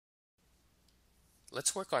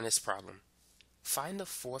Let's work on this problem. Find the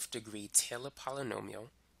fourth degree Taylor polynomial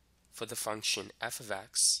for the function f of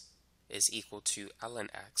x is equal to ln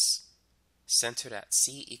x, centered at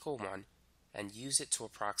c equal 1, and use it to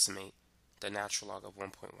approximate the natural log of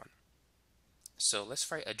 1.1. So let's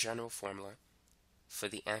write a general formula for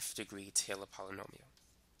the nth degree Taylor polynomial.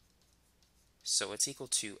 So it's equal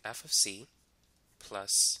to f of c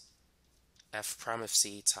plus f prime of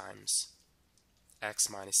c times x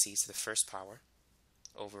minus c to the first power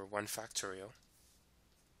over 1 factorial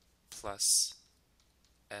plus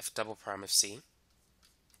f double prime of c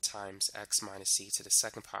times x minus c to the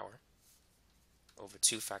second power over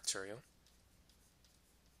 2 factorial,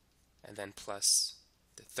 and then plus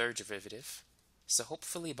the third derivative. So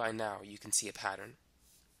hopefully by now you can see a pattern.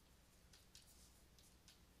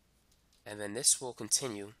 And then this will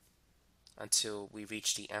continue until we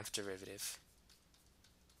reach the nth derivative,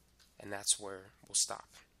 and that's where we'll stop.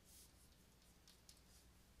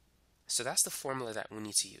 So that's the formula that we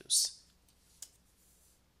need to use.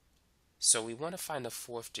 So we want to find the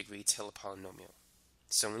fourth degree Taylor polynomial.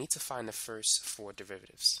 So we need to find the first 4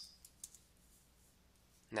 derivatives.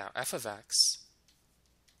 Now f of x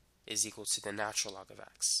is equal to the natural log of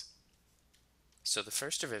x. So the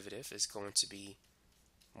first derivative is going to be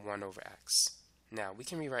 1 over x. Now we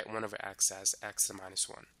can rewrite 1 over x as x to the minus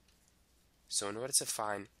 1. So in order to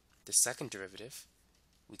find the second derivative,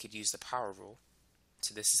 we could use the power rule.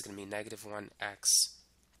 So this is going to be negative 1x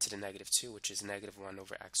to the negative 2, which is negative 1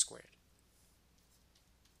 over x squared.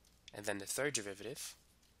 And then the third derivative,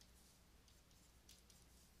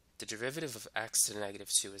 the derivative of x to the negative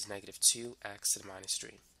 2 is negative 2x to the minus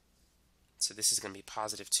 3. So this is going to be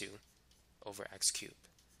positive 2 over x cubed.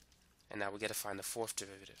 And now we got to find the fourth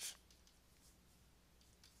derivative.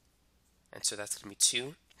 And so that's going to be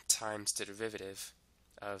 2 times the derivative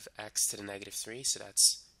of x to the negative 3, so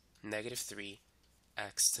that's negative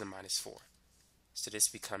 3x to the minus 4. So this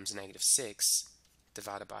becomes negative 6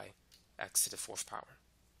 divided by x to the fourth power.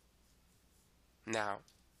 Now,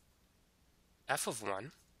 f of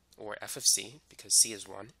 1, or f of c, because c is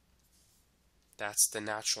 1, that's the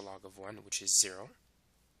natural log of 1, which is 0.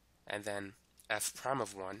 And then f prime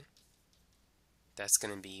of 1, that's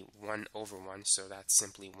going to be 1 over 1, so that's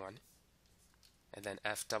simply 1. And then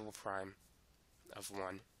f double prime of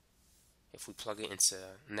 1, if we plug it into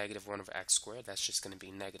negative 1 over x squared, that's just going to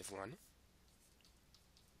be negative 1.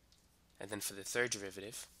 And then for the third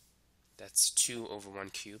derivative, that's 2 over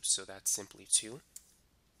 1 cubed, so that's simply 2.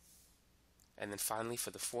 And then finally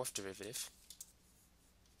for the fourth derivative,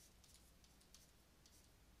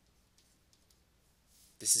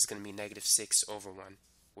 this is going to be negative 6 over 1,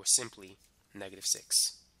 or simply negative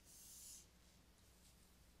 6.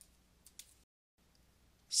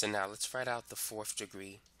 So now let's write out the fourth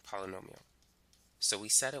degree polynomial. So we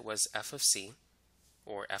said it was f of c,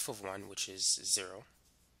 or f of 1, which is 0.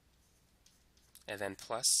 And then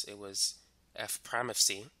plus it was f prime of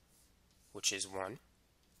c, which is 1,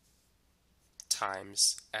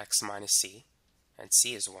 times x minus c, and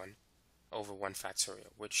c is 1, over 1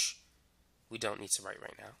 factorial, which we don't need to write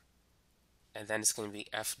right now. And then it's going to be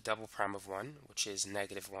f double prime of 1, which is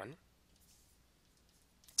negative 1,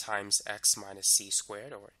 times x minus c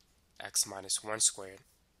squared, or x minus 1 squared,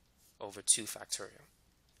 over 2 factorial.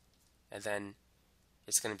 And then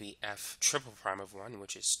it's going to be f triple prime of 1,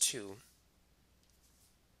 which is 2,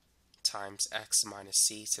 times x minus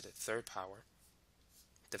c to the third power,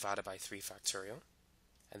 divided by 3 factorial.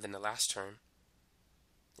 And then the last term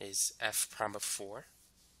is f prime of 4,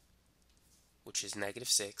 which is negative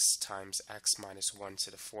 6 times x minus 1 to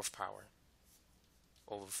the fourth power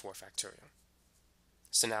over 4 factorial.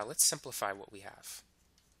 So now let's simplify what we have.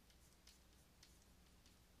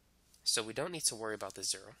 So we don't need to worry about the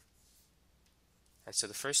 0. And so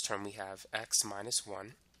the first term we have x minus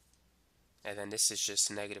 1, and then this is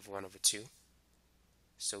just negative 1 over 2.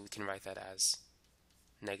 So we can write that as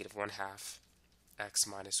negative 1/2 x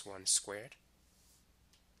minus 1 squared.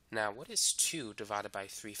 Now what is 2 divided by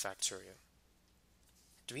 3 factorial?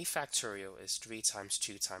 3 factorial is 3 times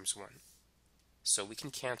 2 times 1. So we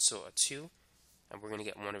can cancel a 2, and we're going to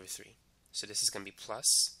get 1 over 3. So this is going to be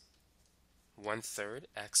plus 1/3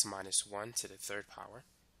 x minus 1 to the third power.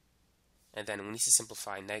 And then we need to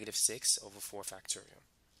simplify negative 6 over 4 factorial.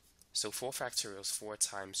 So 4 factorial is 4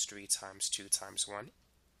 times 3 times 2 times 1.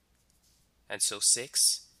 And so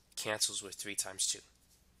 6 cancels with 3 times 2.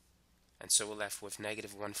 And so we're left with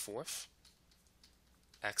negative 1/4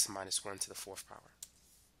 x minus 1 to the fourth power.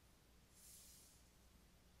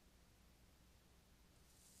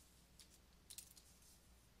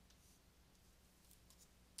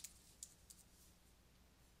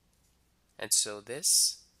 And so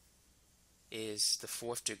this is the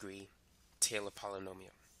fourth degree Taylor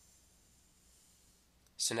polynomial.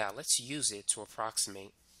 So now let's use it to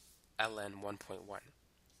approximate ln 1.1.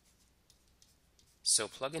 So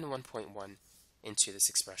plug in 1.1 into this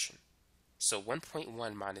expression. So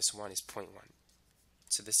 1.1 minus 1 is 0.1.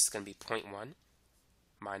 So this is going to be 0.1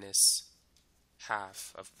 minus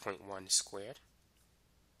half of 0.1 squared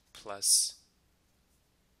plus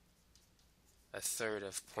a third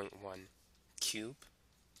of 0.1 cubed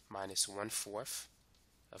minus 1/4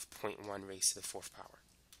 of 0.1 raised to the 4th power.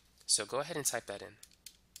 So go ahead and type that in.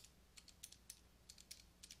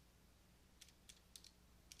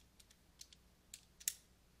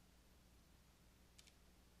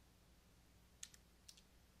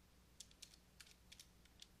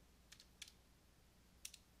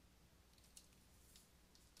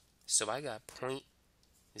 So I got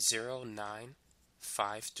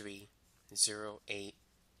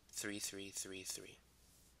 0.0953083333.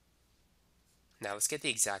 Now let's get the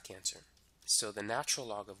exact answer. So the natural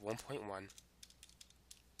log of 1.1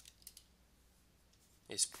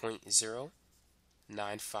 is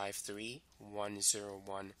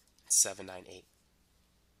 0.0953101,798.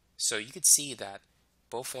 So you could see that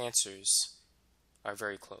both answers are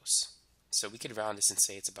very close. So we could round this and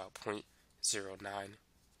say it's about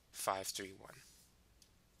 0.09531.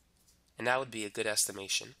 And that would be a good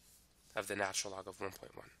estimation of the natural log of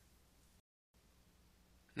 1.1.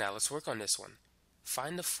 Now let's work on this one.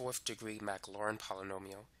 Find the fourth degree Maclaurin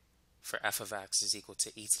polynomial for f of x is equal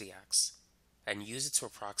to e to the x and use it to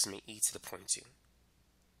approximate e to the 0.2.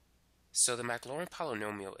 So the Maclaurin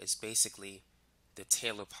polynomial is basically the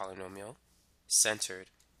Taylor polynomial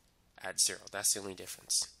centered at 0. That's the only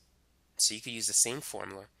difference. So you could use the same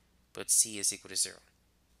formula, but c is equal to 0.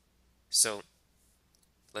 So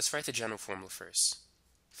let's write the general formula first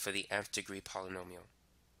for the nth degree polynomial.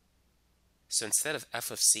 So instead of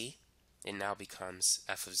f of c, it now becomes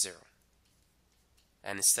f of 0.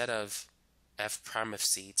 And instead of f prime of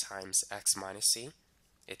c times x minus c,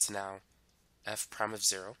 it's now f prime of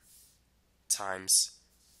 0 times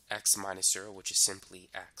x minus 0, which is simply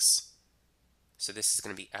x. So this is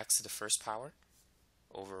going to be x to the 1st power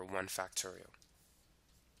over 1 factorial.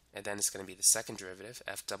 And then it's going to be the second derivative,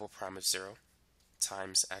 f double prime of 0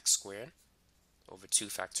 times x squared over 2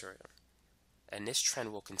 factorial. And this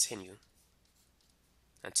trend will continue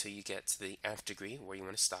until you get to the nth degree where you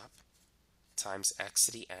want to stop, times x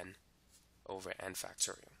to the n over n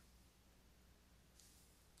factorial.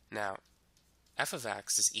 Now, f of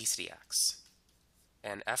x is e to the x,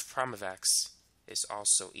 and f prime of x is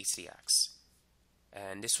also e to the x,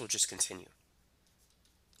 and this will just continue.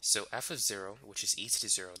 So f of 0, which is e to the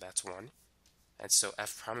 0, that's 1, and so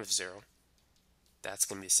f prime of 0, that's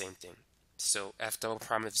going to be the same thing. So f double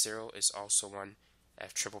prime of 0 is also 1,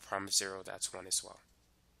 f triple prime of 0, that's 1 as well.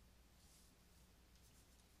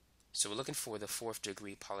 So we're looking for the fourth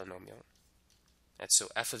degree polynomial. And so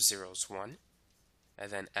f of 0 is 1,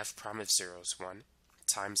 and then f prime of 0 is 1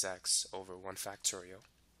 times x over 1 factorial.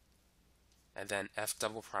 And then f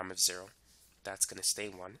double prime of 0, that's going to stay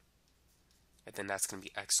 1. And then that's going to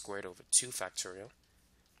be x squared over 2 factorial.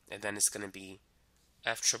 And then it's going to be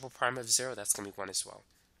f triple prime of 0, that's going to be 1 as well.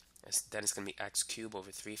 Then it's going to be x cubed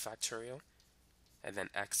over 3 factorial. And then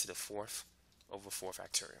x to the 4th over 4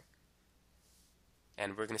 factorial.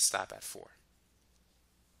 And we're going to stop at 4.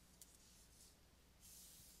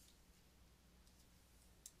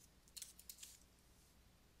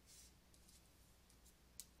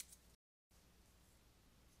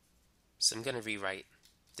 So I'm going to rewrite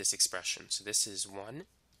this expression. So this is 1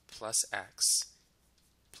 plus x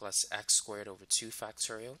squared over 2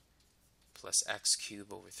 factorial plus x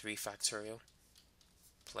cubed over 3 factorial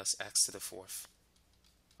plus x to the 4th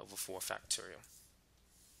over 4 factorial.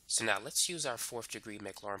 So now let's use our fourth degree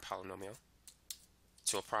Maclaurin polynomial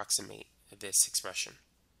to approximate this expression.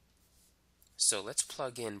 So let's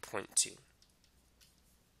plug in 0.2.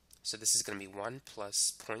 So this is going to be 1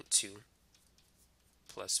 plus 0.2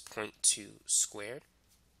 plus 0.2 squared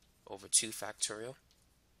over 2 factorial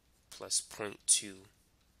plus 0.2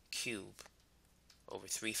 cubed over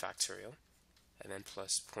 3 factorial, and then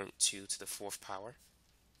plus 0.2 to the 4th power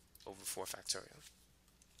over 4 factorial.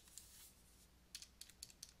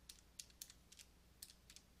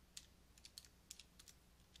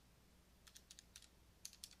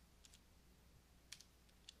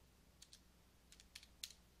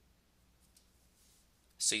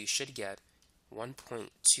 So you should get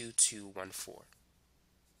 1.2214.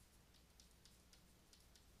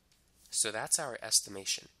 So that's our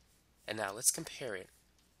estimation. And now let's compare it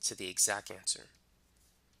to the exact answer.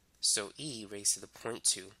 So e raised to the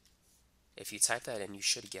 0.2, if you type that in, you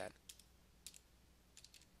should get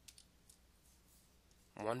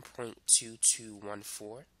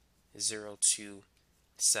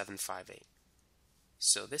 1.2214022758.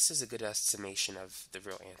 So this is a good estimation of the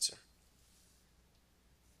real answer.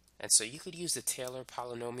 And so you could use the Taylor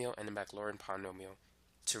polynomial and the Maclaurin polynomial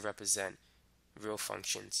to represent real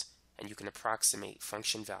functions, and you can approximate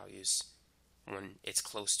function values when it's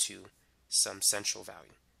close to some central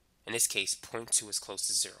value. In this case, 0.2 is close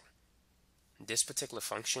to 0. This particular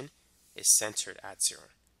function is centered at 0.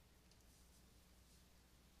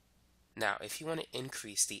 Now, if you want to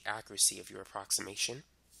increase the accuracy of your approximation,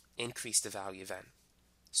 increase the value of n.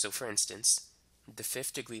 So for instance, the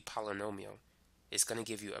 5th degree polynomial is going to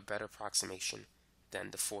give you a better approximation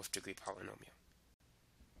than the 4th degree polynomial.